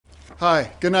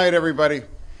Hi, good night, everybody.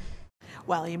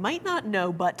 Well, you might not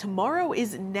know, but tomorrow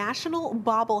is National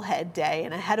Bobblehead Day,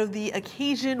 and ahead of the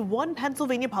occasion, one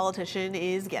Pennsylvania politician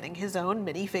is getting his own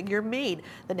minifigure made.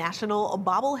 The National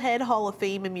Bobblehead Hall of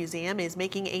Fame and Museum is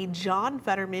making a John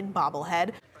Fetterman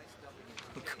bobblehead.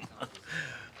 Come on,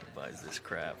 who buys this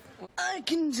crap? I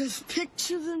can just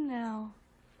picture them now.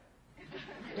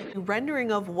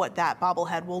 Rendering of what that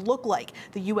bobblehead will look like.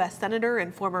 The U.S. Senator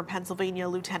and former Pennsylvania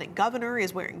Lieutenant Governor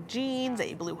is wearing jeans,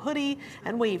 a blue hoodie,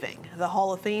 and waving. The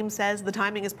Hall of Fame says the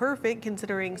timing is perfect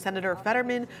considering Senator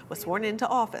Fetterman was sworn into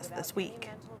office this week.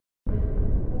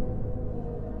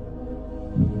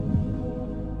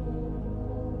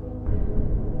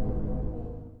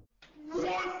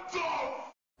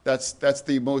 That's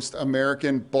the most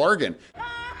American bargain.